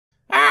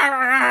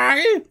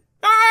sorry.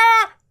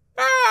 Ah!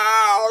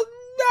 Oh,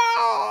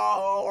 no!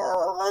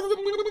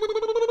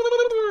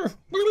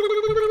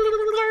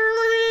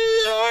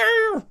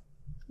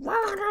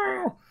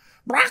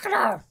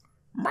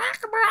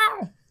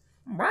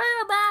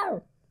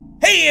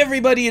 Hey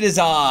everybody, it is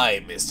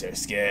I,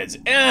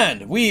 MisterSkids,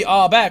 and we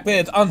are back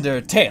with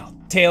Undertale.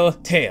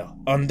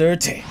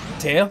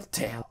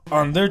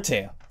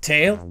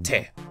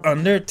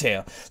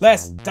 Undertale.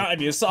 Last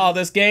time you saw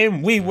this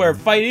game, we were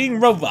fighting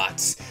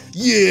robots.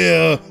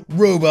 Yeah,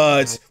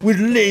 robots with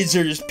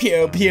lasers,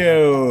 pew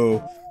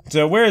pew.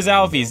 So where's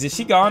Alphys? Is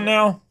she gone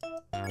now?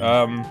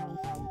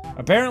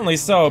 Apparently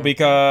so,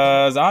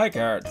 because I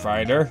can't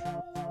find her.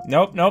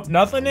 Nope,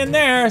 nothing in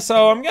there,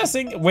 so I'm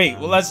guessing, wait,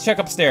 well, let's check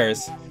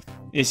upstairs.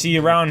 Is she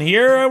around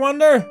here, I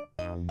wonder?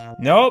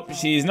 Nope,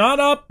 she's not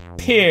up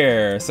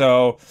here,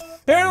 so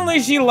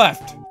apparently she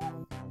left.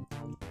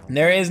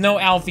 There is no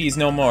Alphys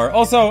no more.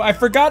 Also, I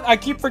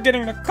keep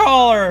forgetting to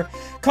call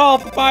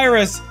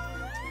Papyrus.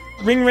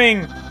 Ring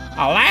ring.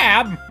 A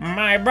lab?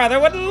 My brother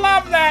would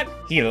love that.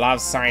 He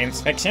loves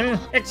science fiction,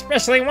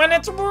 especially when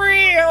it's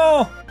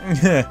real.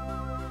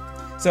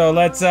 So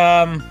let's,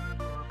 Sans.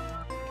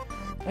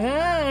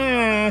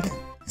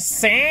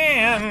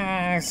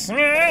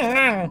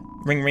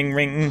 Ring, ring,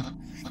 ring.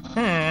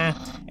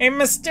 A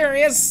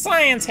mysterious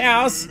science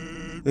house.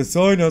 The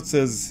sign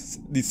outside says,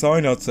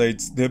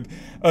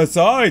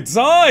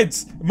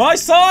 sides! My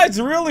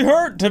sides really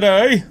hurt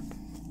today.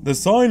 The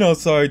sign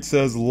outside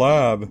says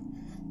lab.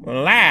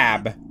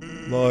 Lab.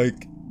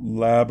 Like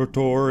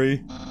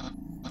laboratory.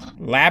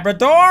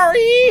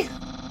 Laboratory?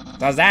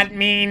 Does that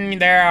mean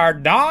there are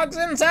dogs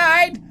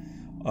inside?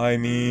 I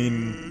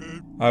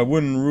mean, I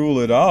wouldn't rule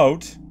it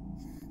out.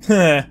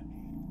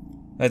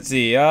 Let's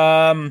see,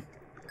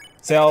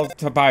 Sell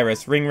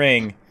Papyrus, ring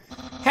ring.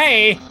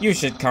 Hey, you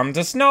should come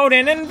to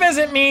Snowden and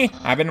visit me.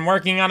 I've been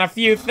working on a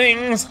few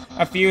things,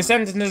 a few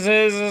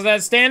sentences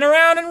that stand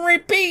around and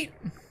repeat.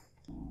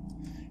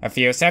 A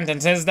few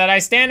sentences that I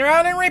stand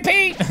around and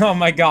repeat. Oh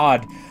my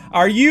god.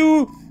 Are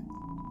you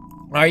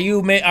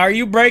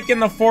breaking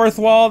the fourth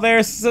wall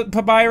there,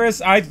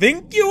 Papyrus? I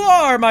think you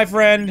are, my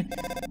friend.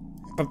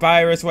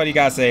 Papyrus, what do you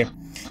gotta say?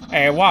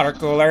 A water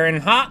cooler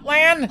in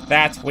Hotland?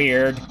 That's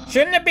weird.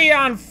 Shouldn't it be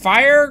on a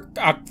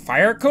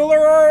fire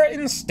cooler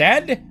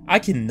instead? I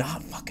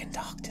cannot fucking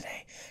talk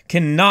today.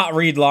 Cannot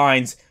read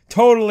lines.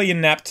 Totally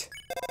inept.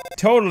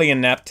 Totally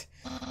inept.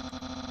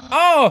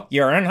 Oh,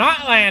 you're in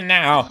Hotland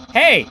now.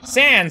 Hey,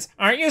 Sans,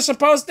 aren't you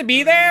supposed to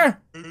be there?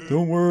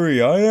 Don't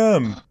worry, I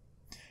am.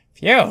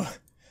 Phew.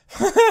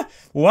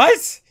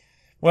 What?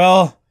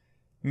 Well,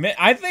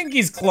 I think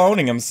he's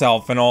cloning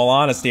himself, in all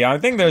honesty. I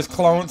think there's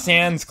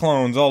Sans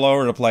clones all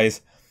over the place.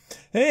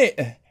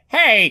 Hey,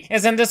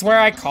 isn't this where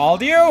I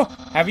called you?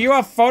 Have you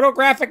a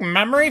photographic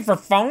memory for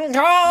phone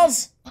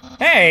calls?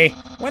 Hey,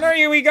 when are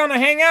we gonna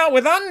hang out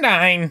with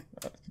Undyne?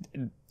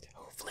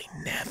 Hopefully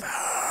never.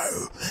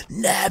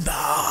 Never.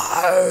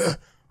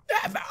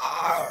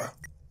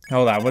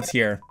 Hold on, what's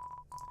here?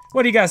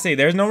 What do you gotta say?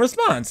 There's no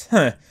response.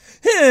 Huh.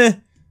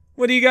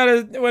 What do you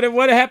gotta,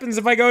 what happens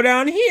if I go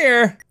down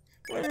here?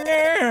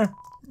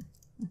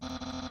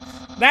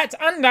 That's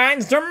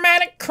Undyne's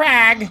dramatic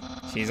crag.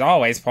 She's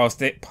always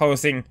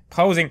posting.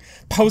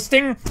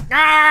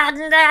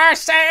 Ah,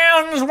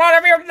 Sans, what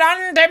have you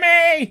done to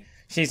me?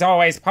 She's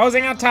always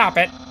posing atop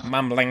it,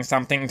 mumbling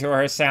something to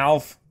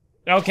herself.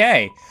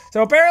 Okay,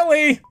 so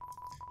apparently,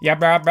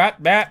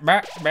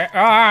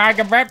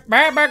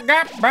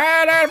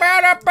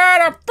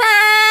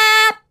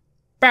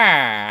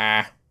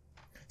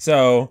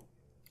 so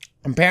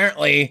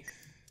apparently,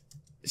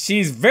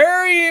 she's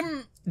very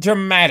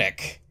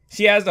dramatic.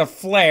 She has a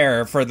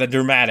flair for the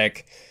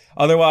dramatic.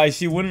 Otherwise,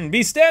 she wouldn't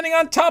be standing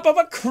on top of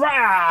a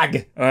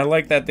crag. And I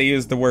like that they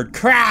use the word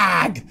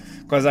crag,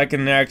 because I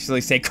can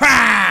actually say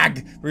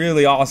crag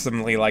really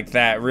awesomely like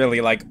that. Really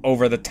like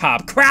over the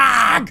top.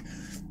 Crag!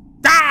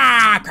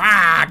 Ah,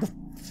 crag!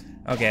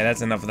 Okay,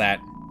 that's enough of that.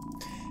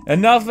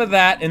 Enough of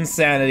that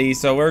insanity,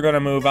 so we're gonna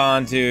move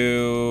on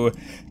to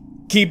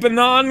keeping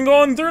on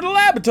going through the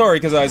laboratory,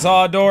 because I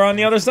saw a door on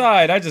the other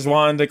side. I just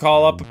wanted to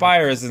call up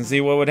Papyrus and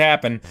see what would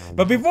happen.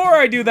 But before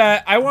I do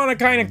that, I want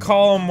to kind of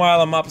call him while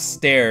I'm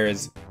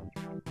upstairs.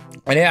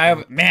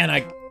 And man,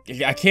 I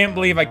can't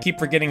believe I keep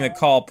forgetting to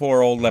call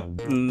poor old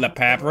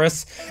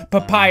Papyrus.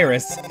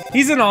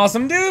 He's an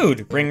awesome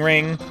dude. Ring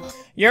ring.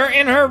 You're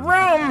in her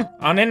room,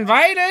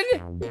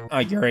 uninvited?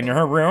 You're in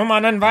her room,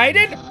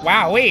 uninvited?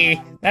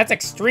 Wowee, that's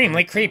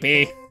extremely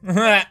creepy.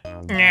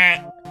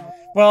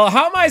 Well,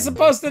 how am I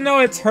supposed to know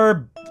it's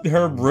her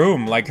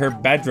room, like her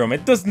bedroom?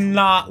 It does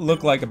not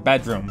look like a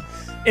bedroom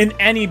in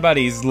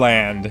anybody's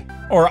land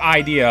or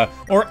idea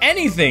or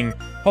anything.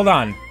 Hold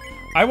on.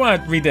 I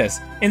want to read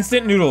this.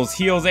 Instant noodles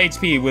heals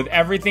HP with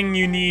everything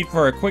you need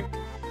for a quick...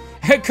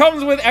 It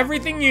comes with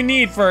everything you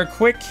need for a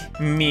quick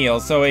meal,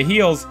 so it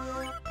heals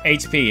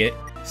HP.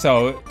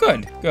 So,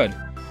 good.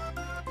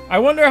 I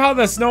wonder how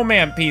the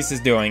snowman piece is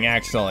doing,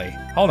 actually.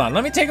 Hold on,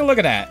 let me take a look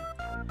at that.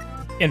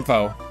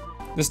 Info.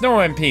 The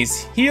snowman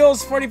piece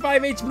heals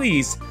 45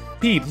 HP,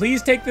 P,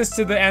 please take this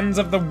to the ends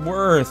of the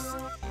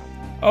earth.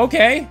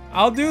 Okay,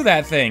 I'll do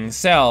that thing.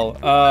 Sell.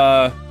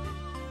 Oh!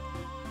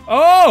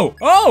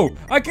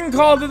 I can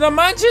call the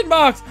dimension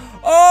box.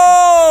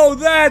 Oh,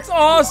 that's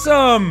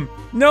awesome.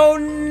 No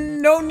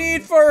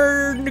need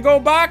to go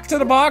back to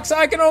the box.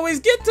 I can always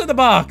get to the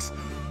box.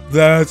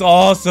 That's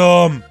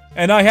awesome.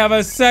 And I have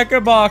a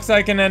second box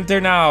I can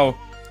enter now.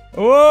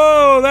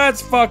 Whoa,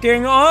 that's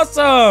fucking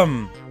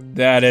awesome.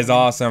 That is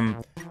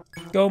awesome.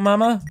 Goat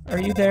Mama, are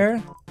you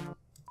there?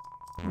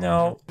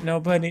 No,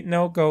 nobody,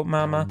 no Goat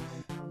Mama.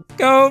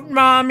 Goat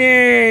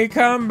Mommy,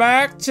 come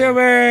back to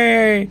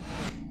me.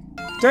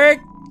 Drake,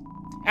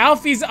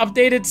 Alfie's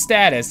updated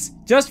status.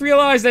 Just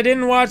realized I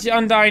didn't watch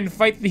Undyne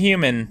fight the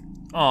human.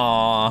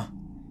 Aww.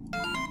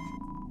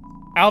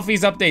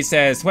 Alfie's update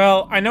says,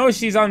 well, I know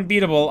she's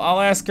unbeatable. I'll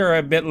ask her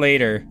a bit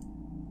later.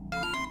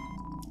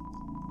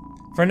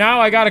 For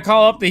now, I gotta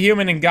call up the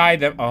human and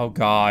guide them. Oh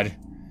god.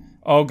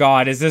 Oh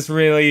god, is this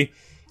really?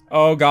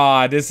 Oh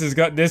god, this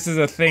is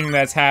a thing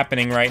that's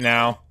happening right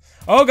now.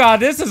 Oh god,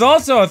 this is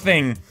also a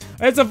thing.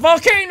 It's a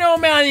volcano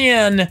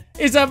man.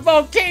 It's a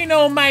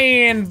volcano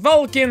man.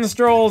 Vulcan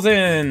strolls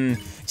in.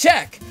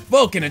 Check.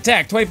 Vulcan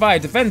attack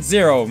 25, defense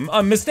 0.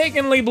 I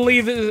mistakenly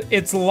believe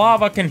its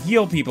lava can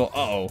heal people.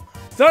 Uh-oh.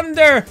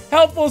 Thunder,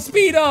 helpful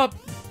speed up.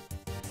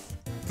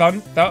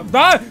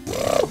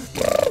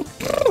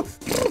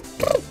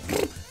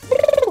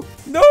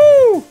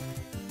 No!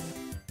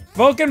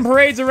 Vulcan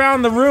parades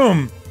around the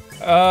room.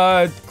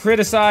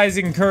 Criticize,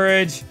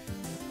 encourage.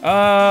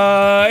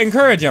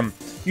 Encourage him.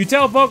 You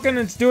tell Vulcan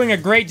it's doing a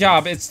great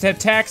job. Its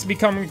attacks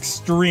become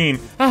extreme.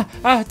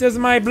 Does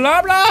my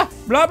blah blah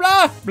blah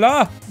blah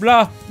blah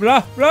blah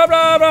blah blah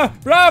blah blah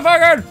blah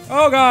Vulcan?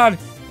 Oh god.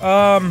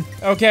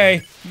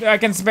 Okay. I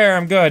can spare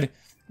him. Good.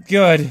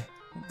 Good.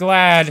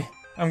 Glad.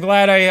 I'm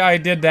glad I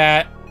did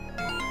that.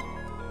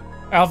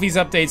 Alfie's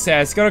update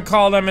says, gonna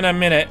call them in a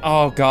minute.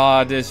 Oh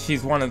god,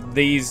 she's one of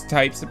these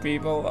types of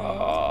people.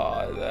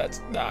 Oh,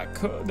 that's not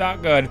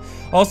good.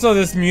 Also,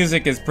 this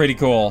music is pretty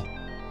cool.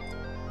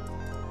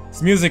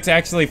 This music's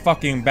actually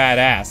fucking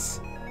badass.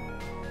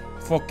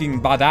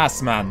 Fucking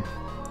badass, man.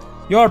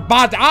 You're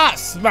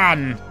badass,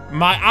 man.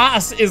 My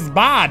ass is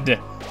bad.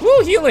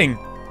 Woo, healing.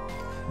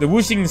 The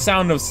whooshing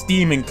sound of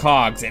steam and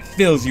cogs, it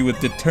fills you with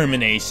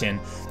determination.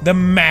 The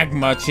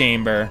magma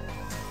chamber.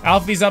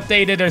 Alfie's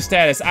updated her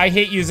status. I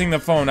hate using the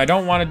phone. I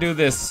don't want to do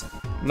this.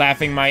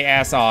 Laughing my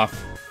ass off.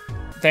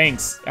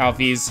 Thanks,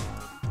 Alfie's.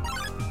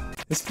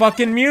 This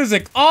fucking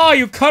music. Oh,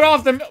 you cut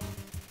off the...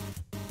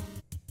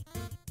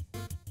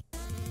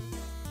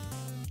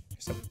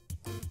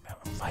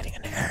 I'm fighting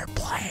an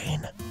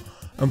airplane.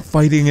 I'm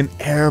fighting an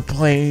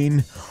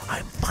airplane.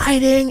 I'm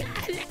fighting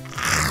an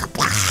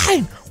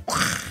airplane.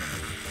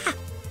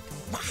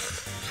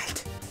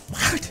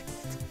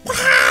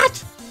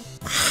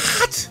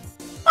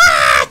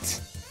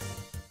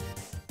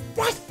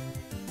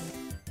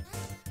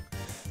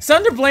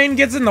 Thunderplane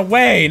gets in the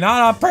way,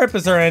 not on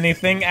purpose or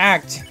anything.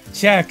 Act.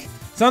 Check.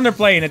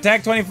 Thunderplane,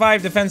 attack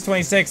 25, defense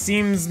 26.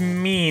 Seems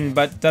mean,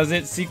 but does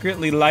it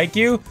secretly like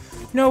you?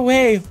 No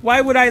way. Why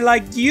would I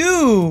like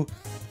you?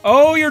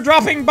 Oh, you're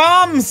dropping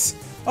bombs.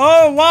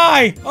 Oh,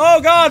 why?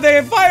 Oh god, they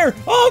have fire.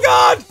 Oh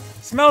god.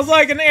 Smells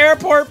like an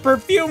airport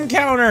perfume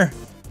counter.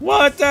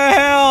 What the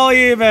hell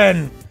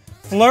even?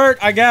 Flirt,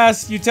 I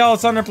guess. You tell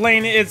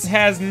Thunderplane it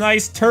has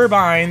nice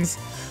turbines.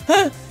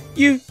 Huh?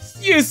 You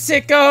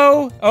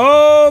sicko!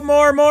 Oh,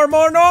 more,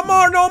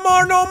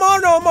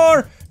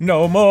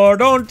 no more,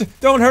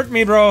 don't hurt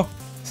me, bro.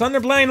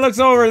 Thunderplane looks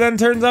over, then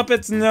turns up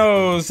its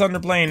nose.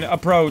 Thunderplane,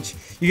 approach.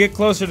 You get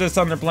closer to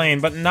Thunderplane,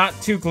 but not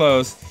too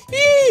close.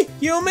 Eee,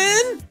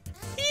 human?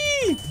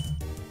 Eee.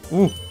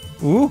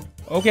 Ooh,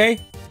 okay.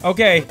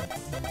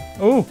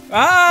 Ooh,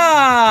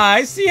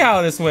 I see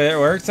how this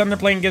works.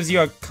 Thunderplane gives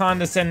you a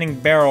condescending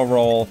barrel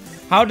roll.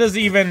 How?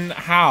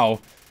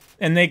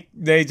 And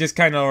they just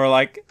kind of were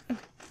like,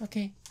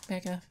 okay,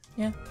 back off,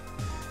 yeah.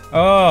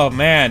 Oh,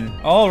 man.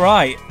 All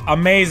right.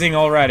 Amazing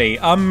already.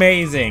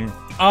 Amazing.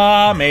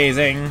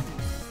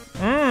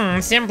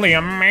 Simply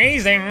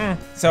amazing.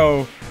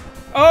 So,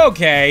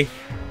 okay.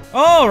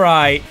 All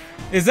right.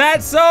 Is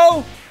that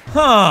so?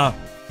 Huh.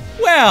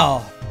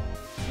 Well,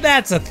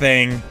 that's a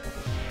thing.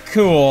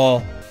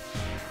 Cool.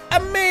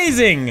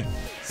 Amazing.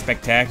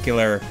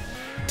 Spectacular.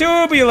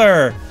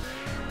 Tubular.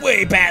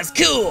 Way past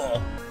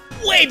cool.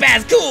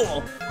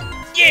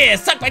 Yeah,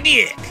 suck my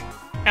dick.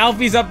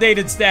 Alfie's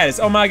updated status.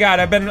 Oh my god,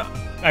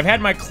 I've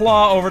had my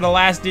claw over the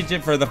last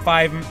digit for the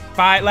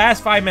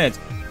last 5 minutes.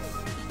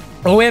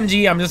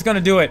 OMG, I'm just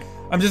gonna do it.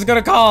 I'm just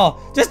gonna call.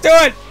 Just do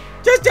it.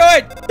 Do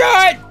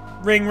it.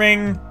 Ring,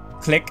 ring,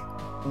 click.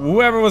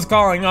 Whoever was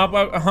calling up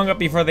hung up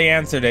before they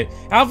answered it.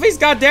 Alfie's,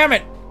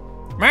 goddammit.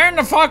 Man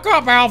the fuck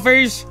up,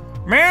 Alfie's.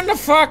 Man the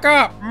fuck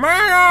up.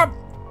 Man up.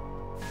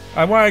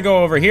 I want to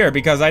go over here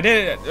because I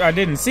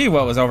didn't see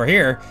what was over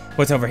here.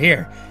 What's over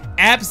here?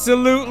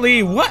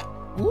 Absolutely what?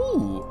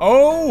 Ooh,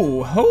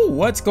 oh,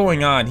 what's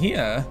going on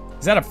here?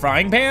 Is that a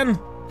frying pan?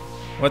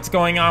 What's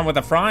going on with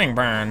a frying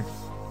pan?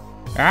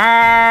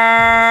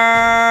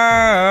 Ah,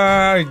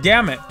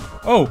 damn it.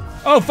 Oh,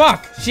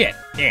 fuck. Shit.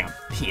 Damn.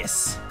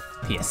 Piss.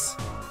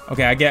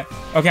 Okay, I get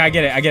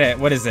it.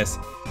 What is this?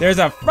 There's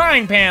a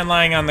frying pan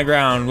lying on the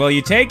ground. Will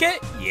you take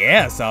it?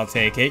 Yes, I'll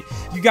take it.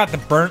 You got the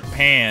burnt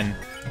pan.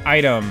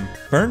 Item.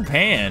 Burnt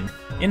pan.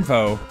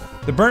 Info.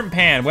 The burnt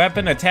pan.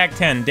 Weapon attack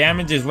 10.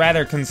 Damage is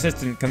rather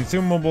consistent.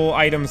 Consumable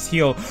items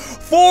heal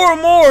 4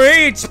 more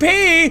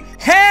HP.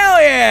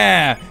 Hell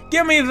yeah!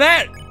 Give me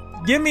that.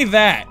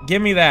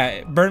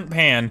 Burnt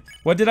pan.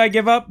 What did I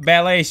give up?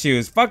 Ballet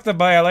shoes. Fuck the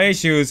ballet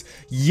shoes.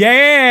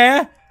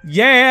 Yeah,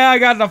 I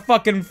got the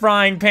fucking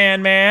frying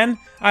pan man.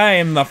 I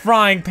am the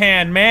frying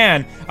pan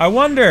man. I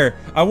wonder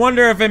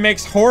if it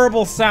makes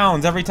horrible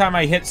sounds every time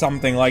I hit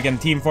something, like in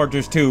Team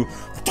Fortress 2.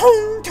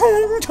 Tong,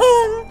 tong,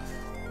 tong.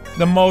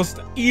 The most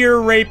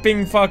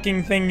ear-raping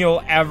fucking thing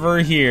you'll ever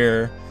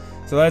hear.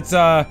 So let's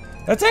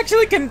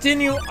actually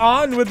continue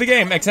on with the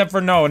game, except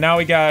for no, now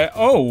we got,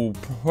 oh,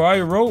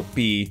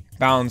 Pyrope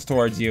bounds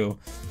towards you.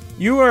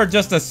 You are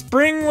just a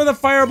spring with a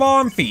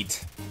fireball and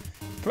feet.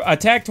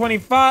 Attack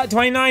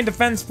 29,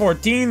 defense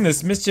 14.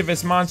 This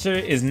mischievous monster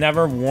is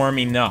never warm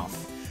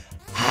enough.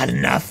 Hot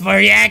enough for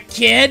ya,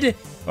 kid?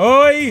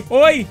 Oi,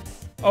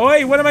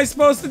 what am I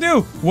supposed to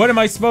do? What am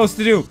I supposed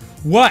to do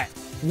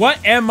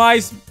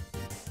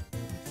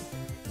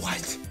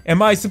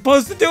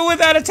with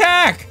that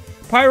attack?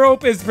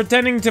 Pyrope is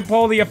pretending to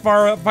pull the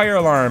fire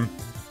alarm.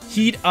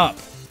 Heat up.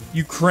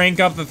 You crank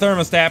up the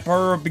thermostat.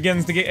 Pyrope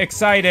begins to get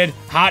excited.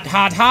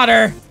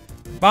 Hotter.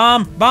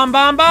 Bomb.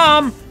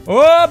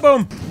 Oh,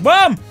 boom.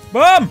 Boom.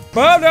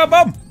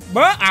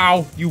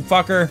 Ow, you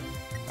fucker.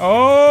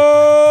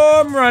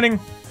 Oh, I'm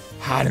running.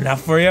 Hot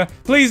enough for you.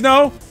 Please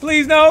no.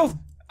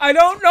 I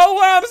don't know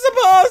what I'm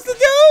supposed to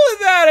do with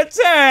that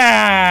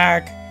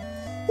attack.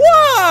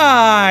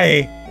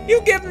 Why? You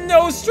give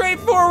no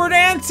straightforward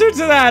answer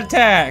to that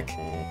attack.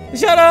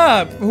 Shut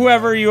up,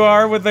 whoever you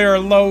are with their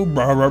low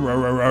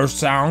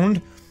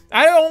sound.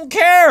 I don't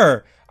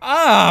care.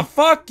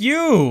 Fuck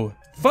you.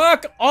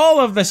 Fuck all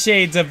of the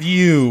shades of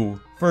you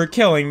for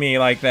killing me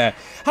like that.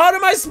 How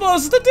am I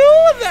supposed to do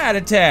with that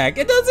attack?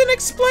 It doesn't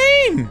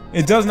explain.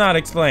 It does not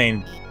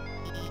explain.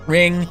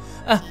 Ring.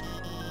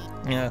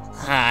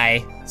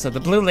 Hi. So the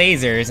blue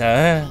lasers,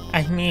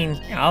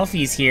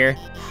 Alfie's here.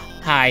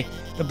 Hi.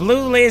 The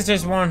blue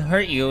lasers won't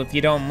hurt you if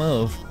you don't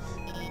move.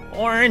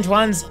 Orange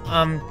ones,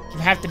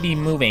 have to be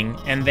moving,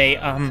 and they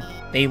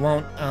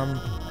won't,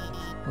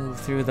 move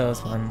through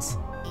those ones.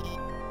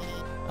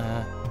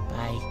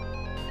 Bye.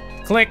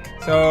 Click.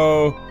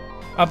 So,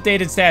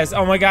 updated status.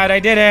 Oh my god, I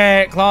did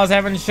it! Claws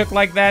haven't shook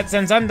like that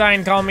since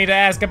Undyne called me to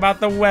ask about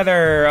the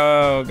weather.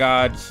 Oh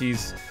god,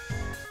 she's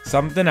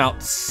something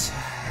else.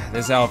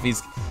 This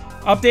Alfie's.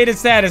 Updated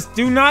status.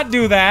 Do not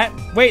do that.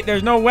 Wait,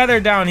 there's no weather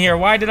down here.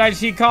 Why did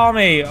she call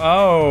me?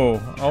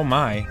 Oh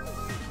my.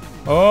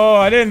 Oh,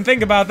 I didn't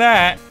think about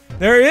that.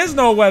 There is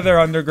no weather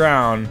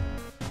underground.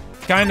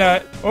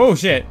 Kinda. Oh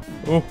shit.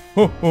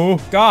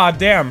 Oh, god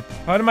damn.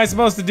 What am I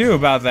supposed to do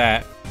about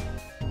that?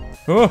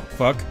 Oh,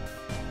 fuck.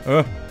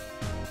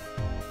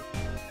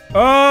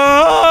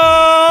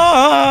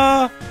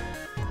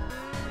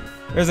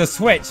 There's a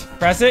switch.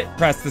 Press it.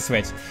 Press the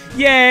switch.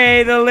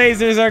 Yay, the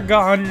lasers are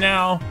gone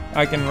now.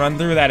 I can run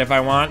through that if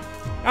I want.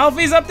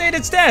 Alfie's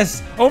updated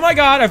status. Oh my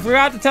god, I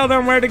forgot to tell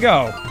them where to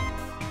go.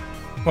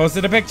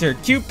 Posted a picture.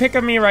 Cute pic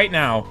of me right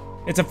now.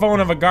 It's a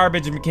phone of a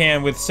garbage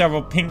can with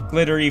several pink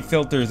glittery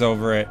filters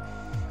over it.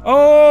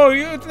 Oh,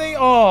 you're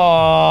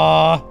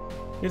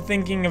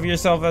thinking of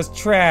yourself as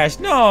trash.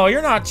 No,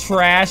 you're not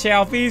trash,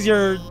 Alfie's.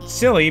 You're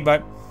silly,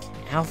 but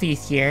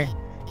Alfie's here.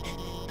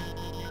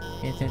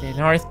 The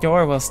north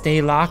door will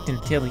stay locked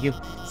until you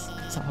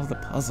solve the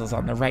puzzles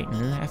on the right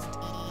and left.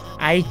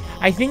 I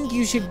think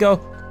you should go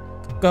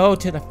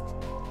to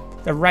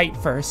the right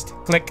first.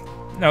 Click.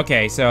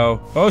 Okay,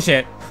 so, oh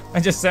shit. I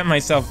just sent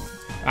myself,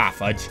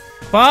 fudge.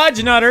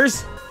 Fudge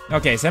nutters!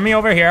 Okay, send me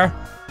over here,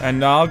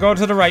 and I'll go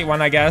to the right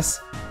one, I guess.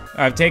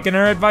 I've taken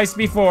her advice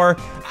before.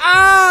 No,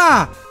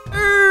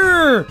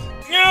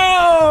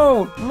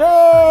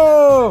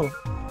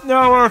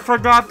 I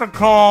forgot to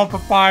call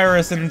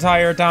Papyrus the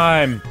entire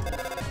time.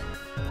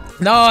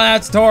 No,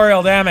 that's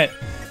Toriel, damn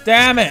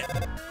it.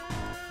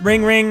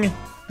 Ring,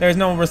 there's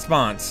no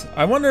response.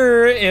 I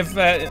wonder if,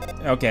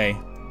 okay.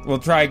 We'll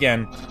try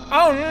again.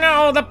 Oh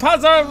no, the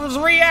puzzle was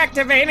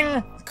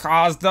reactivating.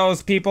 Caused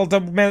those people to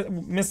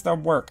miss their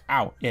work.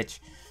 Ow,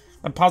 itch.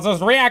 The puzzle's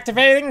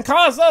reactivating.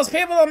 Caused those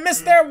people to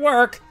miss their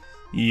work.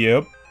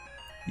 Yep.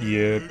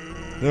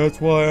 That's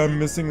why I'm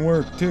missing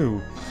work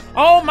too.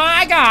 Oh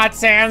my god,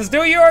 Sans,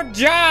 do your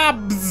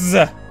jobs.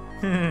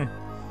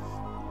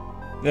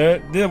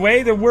 The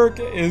way the work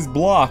is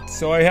blocked,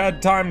 so I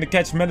had time to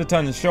catch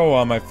Mettaton's show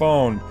on my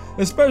phone.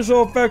 The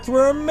special effects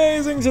were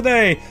amazing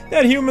today.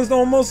 That humans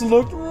almost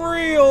looked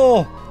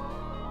real.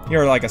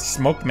 You're like a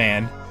smoke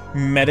man.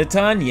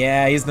 Mettaton?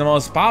 Yeah, he's the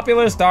most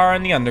popular star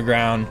in the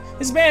underground.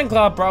 His fan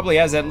club probably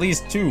has at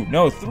least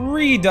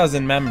 3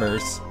 dozen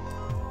members.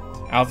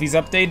 Alfie's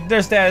updated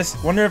their status.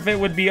 Wonder if it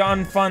would be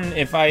fun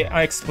if I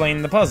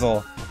explained the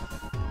puzzle.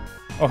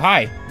 Oh,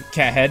 hi.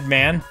 cat head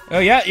man. Oh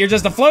yeah, you're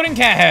just a floating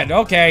cat head,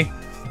 okay.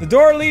 The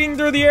door leading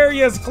through the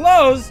area is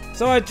closed,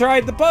 so I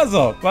tried the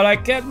puzzle, but I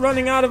kept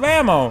running out of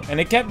ammo, and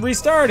it kept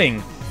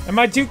restarting. And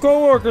my 2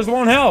 co-workers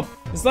won't help.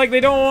 It's like they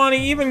don't want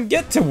to even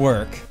get to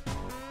work.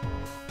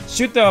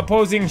 Shoot the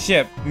opposing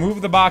ship.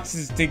 Move the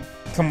boxes to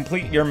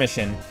complete your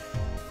mission.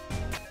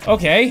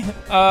 Okay.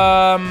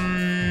 Oh,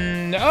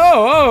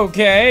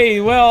 okay.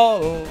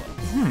 Well,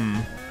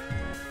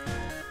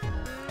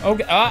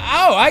 Okay.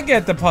 Oh, I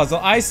get the puzzle.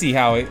 I see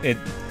how it.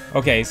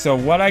 Okay, so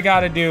what I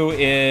gotta do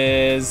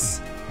is.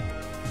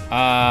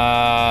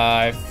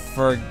 Yeah,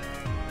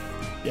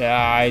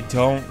 I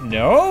don't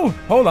know.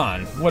 Hold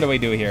on. What do we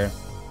do here?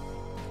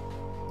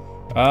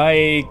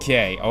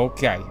 Okay.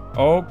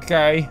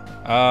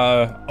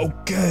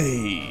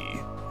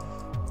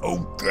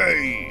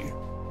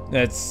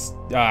 That's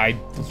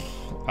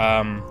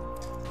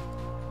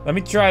let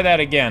me try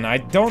that again. I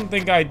don't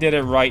think I did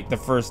it right the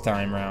first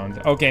time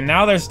round. Okay,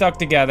 now they're stuck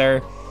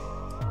together.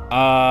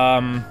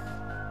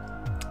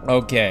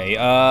 Okay.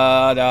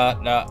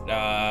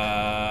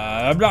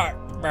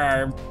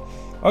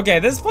 Okay,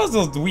 this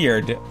puzzle's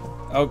weird.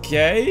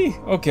 Okay.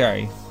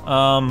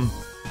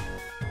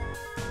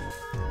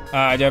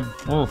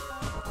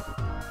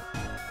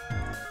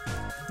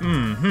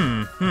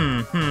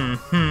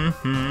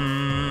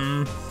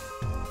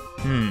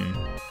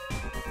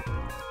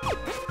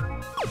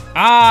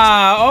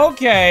 Ah,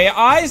 okay,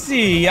 I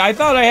see. I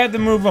thought I had to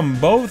move them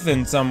both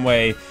in some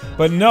way,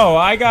 but no,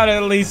 I gotta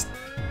at least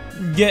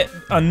get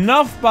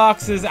enough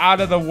boxes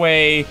out of the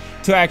way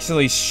to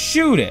actually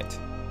shoot it.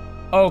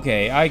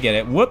 Okay, I get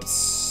it.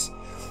 Whoops.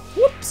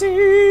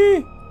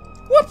 Whoopsie.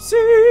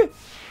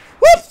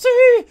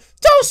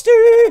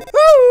 Toasty.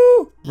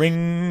 Woo.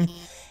 Ring.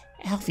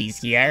 Alfie's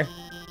here.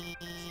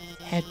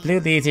 That blue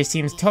laser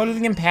seems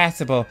totally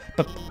impassable,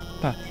 but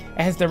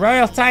as the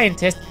royal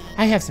scientist,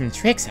 I have some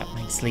tricks up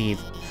my sleeve.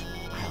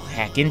 I'll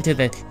hack into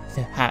the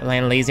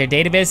Hotline laser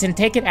database and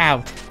take it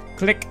out.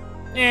 Click.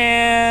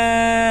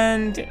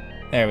 And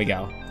there we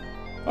go.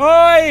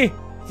 Oi!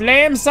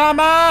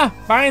 Flame-sama!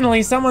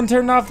 Finally, someone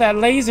turned off that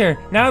laser.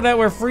 Now that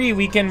we're free,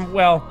 we can,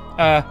 well,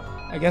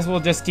 I guess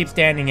we'll just keep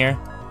standing here.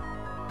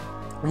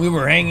 We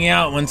were hanging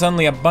out when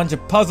suddenly a bunch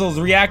of puzzles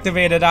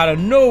reactivated out of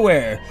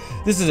nowhere.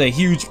 This is a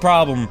huge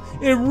problem.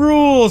 It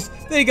rules!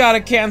 They gotta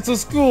cancel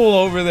school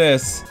over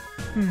this.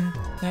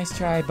 Nice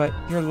try, but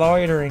your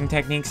loitering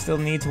technique still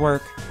needs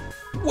work.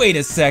 Wait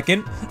a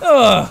second.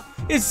 Ugh!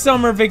 It's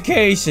summer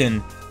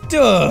vacation.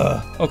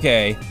 Duh!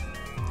 Okay.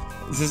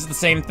 Is this the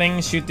same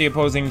thing? Shoot the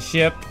opposing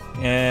ship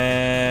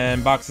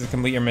and boxes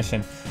complete your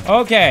mission.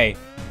 Okay.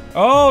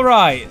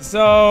 Alright,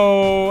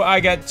 so I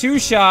got 2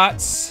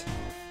 shots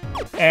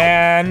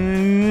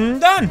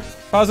and done.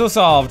 Puzzle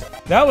solved.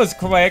 That was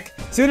quick.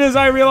 As soon as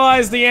I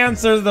realized the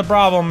answer to the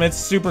problem, it's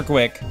super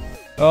quick.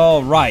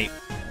 Alright.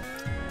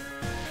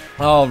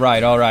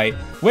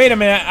 Wait a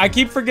minute, I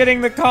keep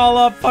forgetting to call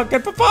up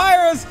fucking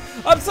Papyrus.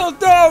 I'm so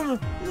dumb.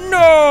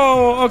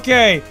 No,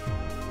 okay.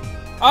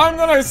 I'm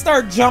gonna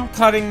start jump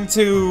cutting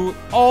to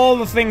all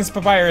the things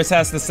Papyrus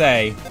has to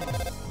say.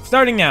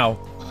 Starting now.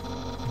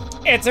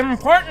 It's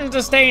important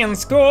to stay in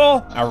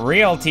school. A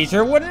real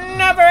teacher would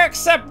never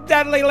accept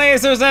deadly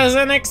lasers as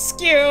an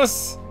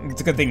excuse.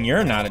 It's a good thing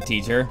you're not a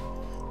teacher.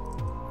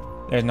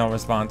 There's no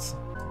response.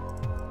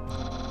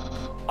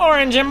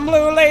 Orange and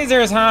blue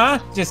lasers, huh?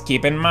 Just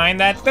keep in mind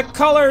that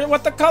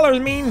what the colors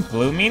mean.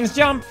 Blue means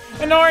jump,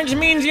 and orange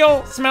means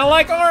you'll smell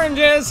like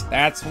oranges.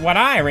 That's what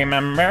I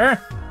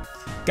remember.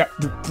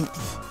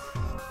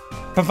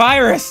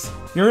 Papyrus,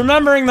 you're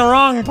remembering the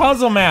wrong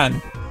puzzle,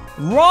 man.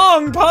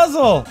 Wrong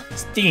puzzle!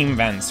 Steam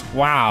vents.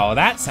 Wow,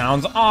 that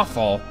sounds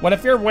awful. What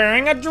if you're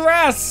wearing a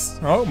dress?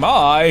 Oh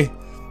my.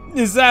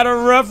 Is that a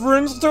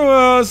reference to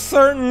a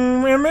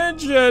certain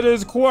image that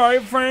is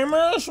quite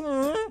famous?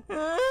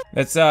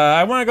 Let's,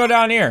 I want to go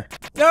down here.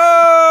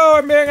 No,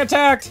 I'm being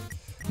attacked.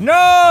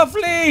 No,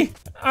 flee!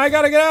 I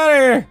gotta get out of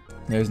here.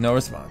 There's no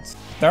response.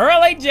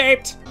 Thoroughly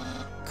japed.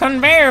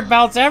 Conveyor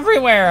belts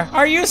everywhere.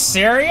 Are you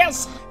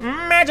serious?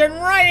 Imagine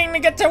riding to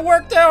get to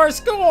work or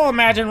school.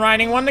 Imagine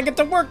riding one to get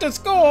to work to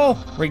school.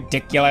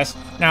 Ridiculous.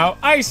 Now,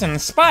 ice and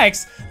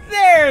spikes.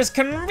 There's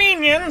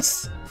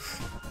convenience.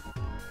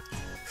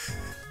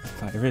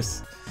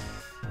 Virus.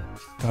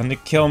 Gonna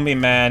kill me,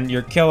 man.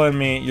 You're killing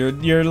me. You're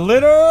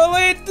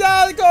literally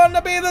going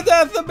to be the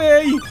death of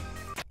me.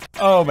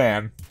 Oh,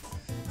 man.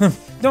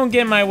 Don't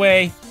get in my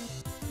way.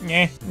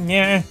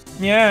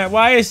 Yeah.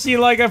 Why is she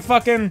like a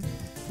fucking...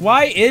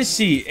 Why is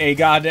she a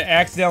god that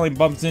accidentally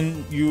bumps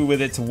in you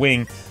with its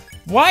wing?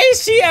 Why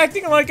is she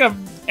acting like a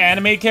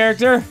anime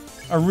character?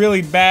 A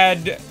really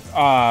bad,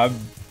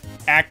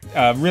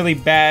 really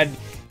bad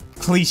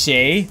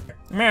cliche.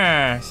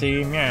 Meh,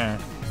 see, meh.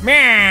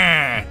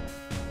 Meh!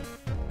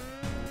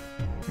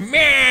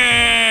 Meh!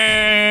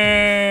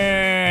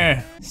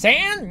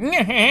 Sand?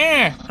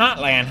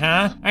 Hotland,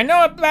 huh? I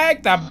know it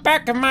like the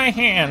back of my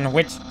hand,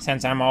 which,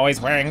 since I'm always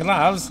wearing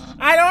gloves,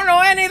 I don't know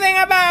anything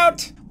about.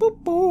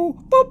 Boop boo,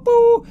 boop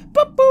boo,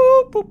 boop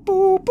boo, boop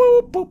boo, boop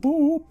boo, boop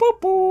boo,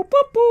 boop boo,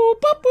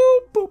 boop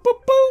boo, boop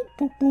boo,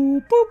 boop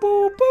boo, boop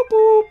boo, boop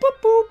boo, boop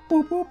boo, boop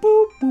boo, boop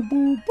boo, boop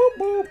boo,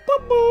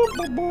 boop boo,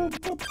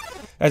 boop boo.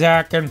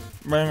 Attacking,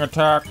 being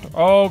attacked.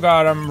 Oh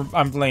god,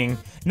 I'm fleeing.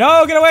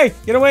 No, get away!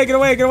 Get away, get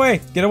away, get away,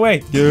 get away,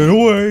 get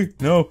away!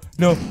 No,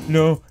 no,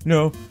 no,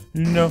 no,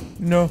 no,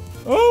 no.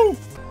 Oh!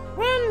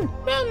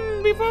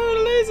 Run before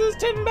lasers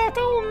turn back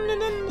on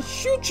and then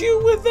shoot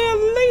you with their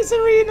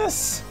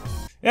laseriness.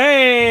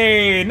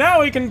 Hey,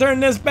 now we can turn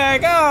this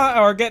back on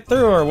or get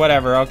through or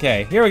whatever.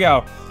 Okay, here we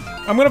go.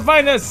 I'm gonna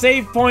find a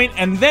save point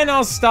and then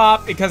I'll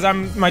stop because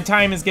my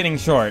time is getting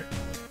short.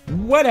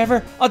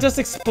 Whatever, I'll just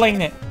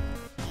explain it.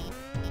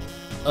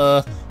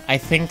 I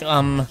think,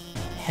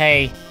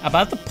 hey,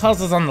 about the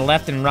puzzles on the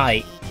left and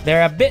right.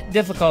 They're a bit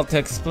difficult to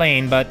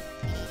explain, but,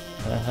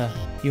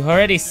 you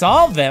already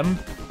solved them.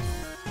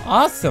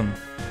 Awesome.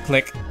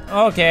 Click.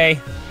 Okay.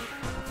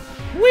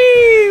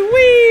 Wee,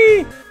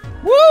 wee,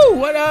 woo,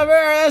 whatever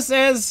this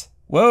is.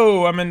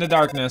 Whoa, I'm in the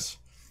darkness.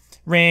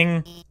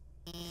 Ring.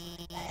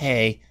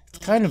 Hey,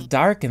 it's kind of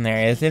dark in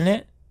there, isn't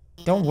it?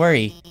 Don't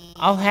worry.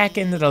 I'll hack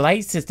into the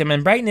light system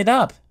and brighten it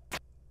up.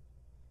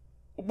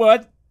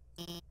 What?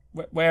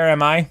 Where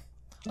am I?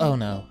 Oh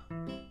no.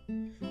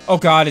 Oh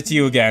god, it's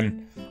you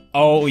again.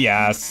 Oh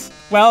yes.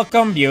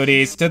 Welcome,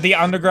 beauties, to the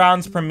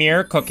Underground's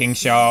premiere cooking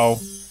show.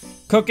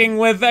 Cooking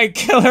with a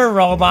killer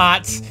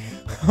robot.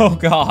 Oh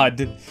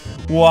god.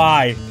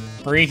 Why?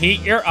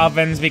 Preheat your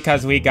ovens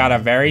because we got a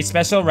very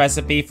special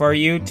recipe for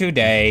you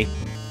today.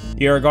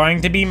 You're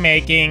going to be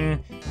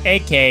making a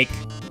cake.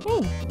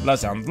 Ooh, that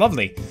sounds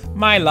lovely.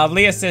 My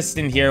lovely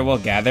assistant here will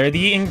gather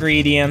the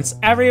ingredients.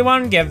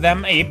 Everyone give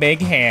them a big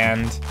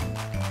hand.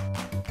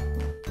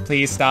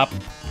 Please stop.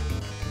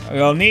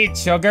 You'll need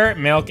sugar,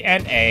 milk,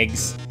 and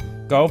eggs.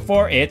 Go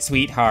for it,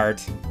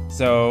 sweetheart.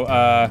 So,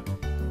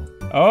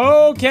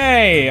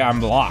 okay,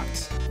 I'm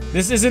blocked.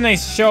 This isn't a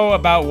show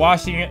about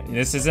washing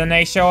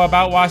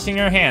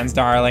your hands,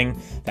 darling.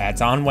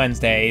 That's on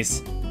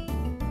Wednesdays.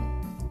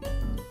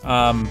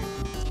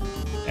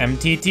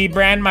 MTT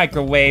brand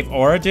microwave,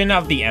 origin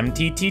of the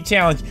MTT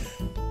challenge.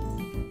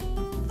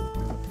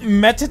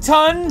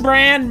 Metaton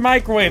brand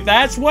microwave.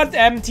 That's what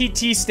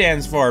MTT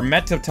stands for.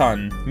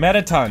 Metaton.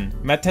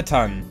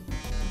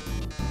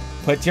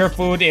 Put your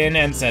food in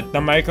and set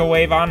the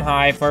microwave on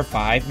high for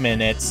 5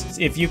 minutes.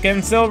 If you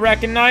can still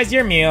recognize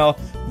your meal,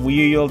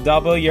 we'll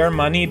double your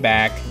money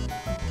back.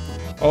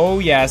 Oh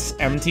yes,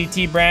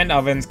 MTT brand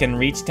ovens can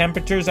reach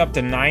temperatures up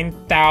to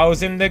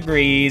 9,000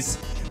 degrees.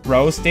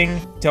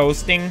 Roasting,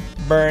 toasting,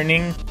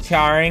 burning,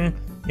 charring.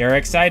 You're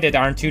excited,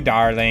 aren't you,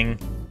 darling?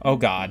 Oh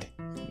god.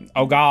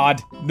 Oh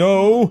god.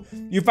 No!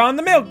 You found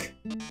the milk!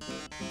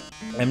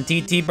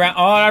 MTT brand.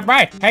 Oh,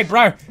 right. Hey,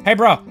 bro.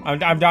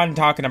 I'm done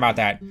talking about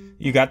that.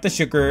 You got the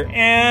sugar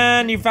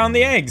and you found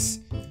the eggs.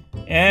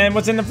 And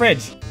what's in the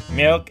fridge?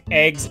 Milk,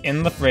 eggs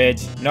in the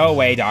fridge. No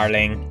way,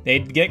 darling.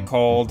 They'd get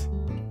cold.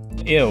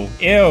 Ew.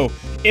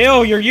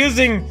 You're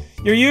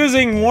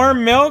using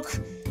warm milk?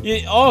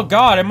 Oh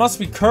god, it must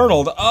be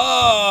curdled.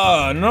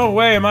 Oh, no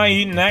way am I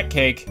eating that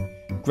cake.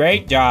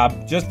 Great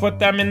job. Just put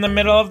them in the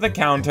middle of the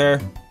counter.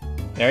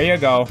 There you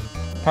go.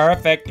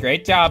 Perfect.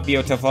 Great job,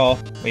 beautiful.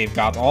 We've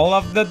got all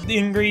of the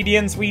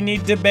ingredients we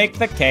need to bake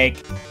the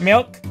cake.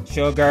 Milk,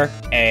 sugar,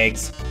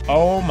 eggs.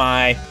 Oh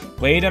my.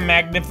 Wait a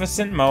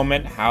magnificent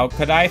moment. How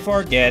could I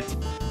forget?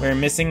 We're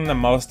missing the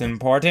most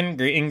important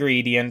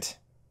ingredient.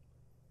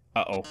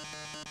 Uh-oh.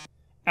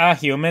 A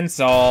human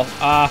soul.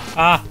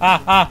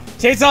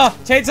 Chainsaw,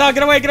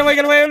 get away.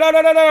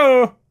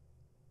 No.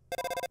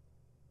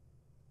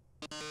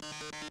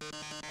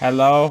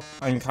 Hello?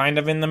 I'm kind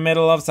of in the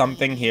middle of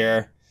something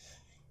here.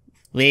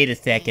 Wait a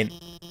second.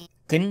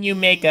 Couldn't you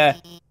make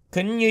a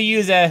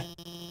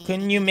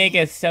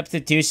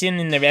substitution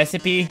in the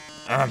recipe?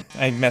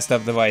 I messed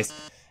up the voice.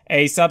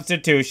 A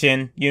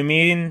substitution? You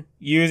mean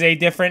use a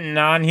different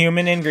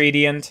non-human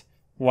ingredient?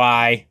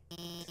 Why?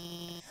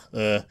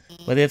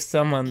 What if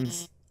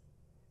someone's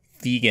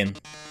vegan?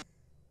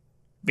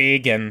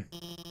 Vegan.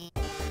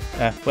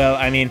 Well,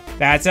 I mean,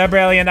 that's a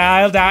brilliant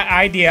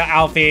idea,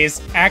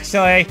 Alfies.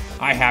 Actually,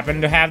 I happen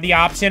to have the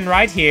option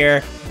right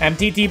here.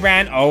 MTT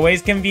brand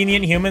always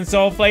convenient human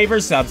soul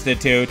flavor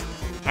substitute.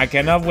 A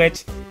can of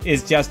which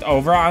is just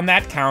over on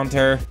that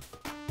counter.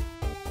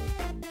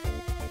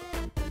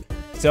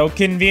 So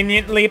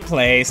conveniently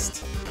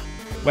placed.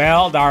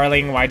 Well,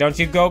 darling, why don't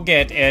you go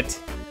get it?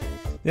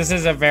 This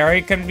is a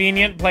very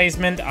convenient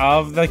placement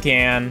of the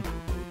can.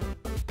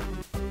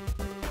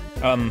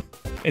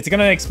 It's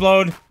gonna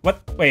explode. What?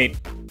 Wait.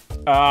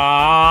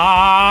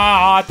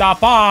 What the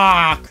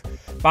fuck?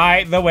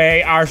 By the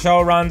way, our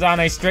show runs on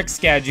a strict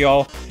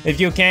schedule. If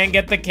you can't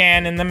get the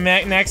can in the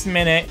next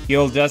minute,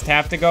 you'll just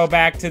have to go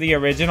back to the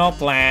original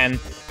plan.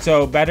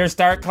 So better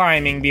start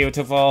climbing,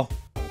 beautiful.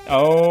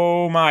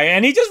 Oh my.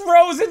 And he just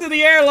rose into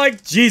the air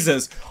like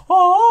Jesus.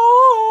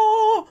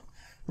 Oh.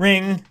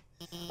 Ring.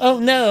 Oh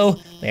no!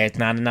 There's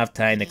not enough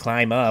time to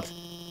climb up.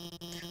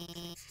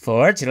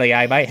 Fortunately,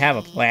 I might have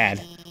a plan.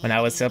 When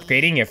I was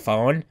upgrading your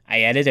phone,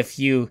 I added a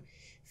few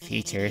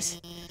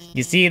features.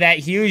 You see that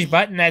huge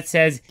button that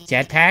says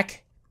jetpack?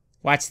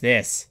 Watch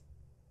this.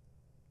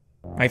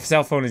 My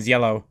cell phone is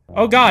yellow.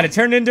 Oh god, it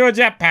turned into a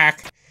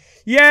jetpack!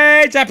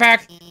 Yay,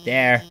 jetpack!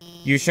 There.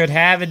 You should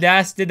have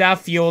just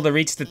enough fuel to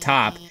reach the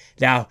top.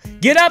 Now,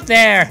 get up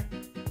there!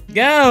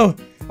 Go!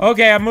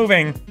 Okay, I'm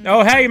moving.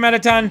 Oh, hey,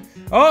 Mettaton.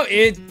 Oh,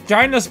 it's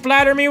trying to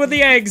splatter me with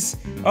the eggs.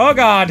 Oh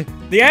god,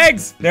 the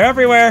eggs! They're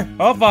everywhere.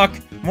 Oh fuck,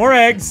 more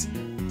eggs.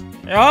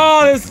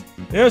 Oh,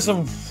 there's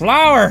some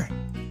flour.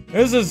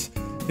 It's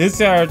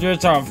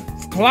a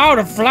cloud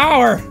of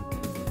flour.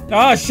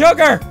 Oh,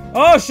 sugar!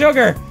 Oh,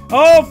 sugar!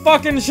 Oh,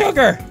 fucking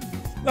sugar!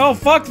 Oh,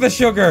 fuck the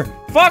sugar!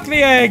 Fuck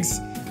the eggs!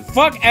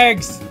 Fuck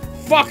eggs!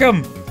 Fuck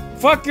them!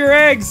 Fuck your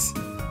eggs!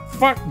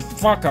 Fuck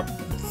them!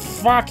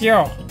 Fuck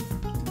you!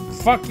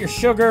 Fuck your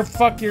sugar!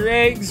 Fuck your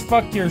eggs!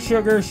 Fuck your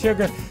sugar!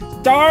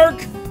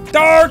 Dark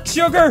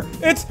sugar!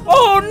 It's,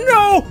 oh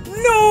no!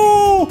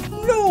 No!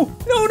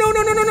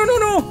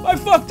 I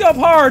fucked up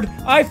hard!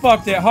 I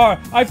fucked up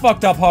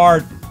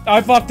hard!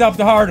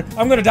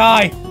 I'm gonna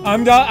die!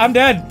 I'm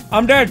dead!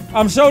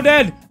 I'm so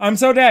dead!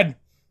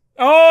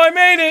 Oh, I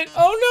made it!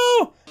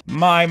 Oh no!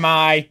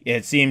 My,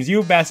 it seems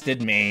you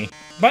bested me.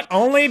 But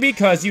only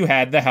because you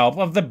had the help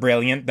of the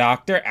brilliant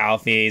Dr.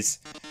 Alphys.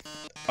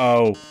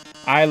 Oh,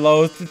 I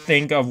loathe to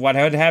think of what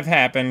would have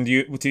happened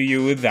to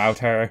you without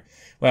her.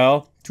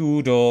 Well,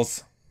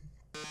 toodles.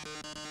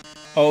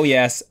 Oh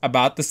yes,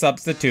 about the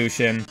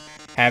substitution.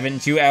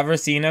 Haven't you ever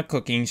seen a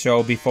cooking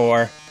show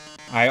before?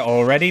 I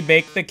already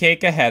baked the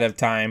cake ahead of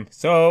time,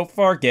 so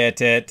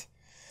forget it.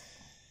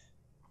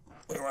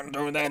 We went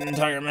through that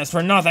entire mess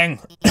for nothing.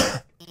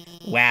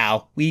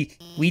 Wow, we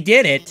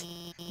did it.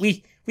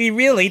 We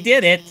really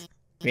did it.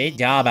 Great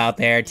job out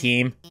there,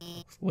 team.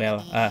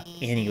 Well,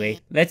 anyway,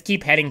 let's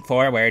keep heading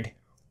forward.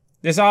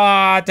 This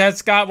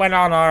went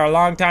on a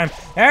long time.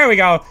 There we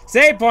go.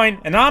 Save point.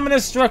 An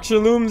ominous structure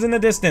looms in the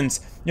distance.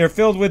 You're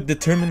filled with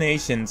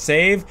determination.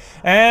 Save.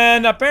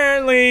 And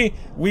apparently,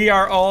 we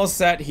are all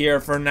set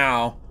here for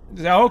now.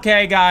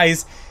 Okay,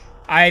 guys.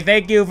 I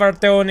thank you for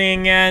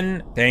tuning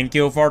in. Thank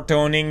you for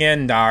tuning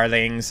in,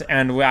 darlings.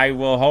 And I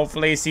will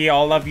hopefully see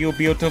all of you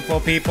beautiful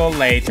people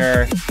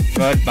later.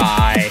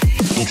 Goodbye.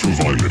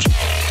 Ultraviolet.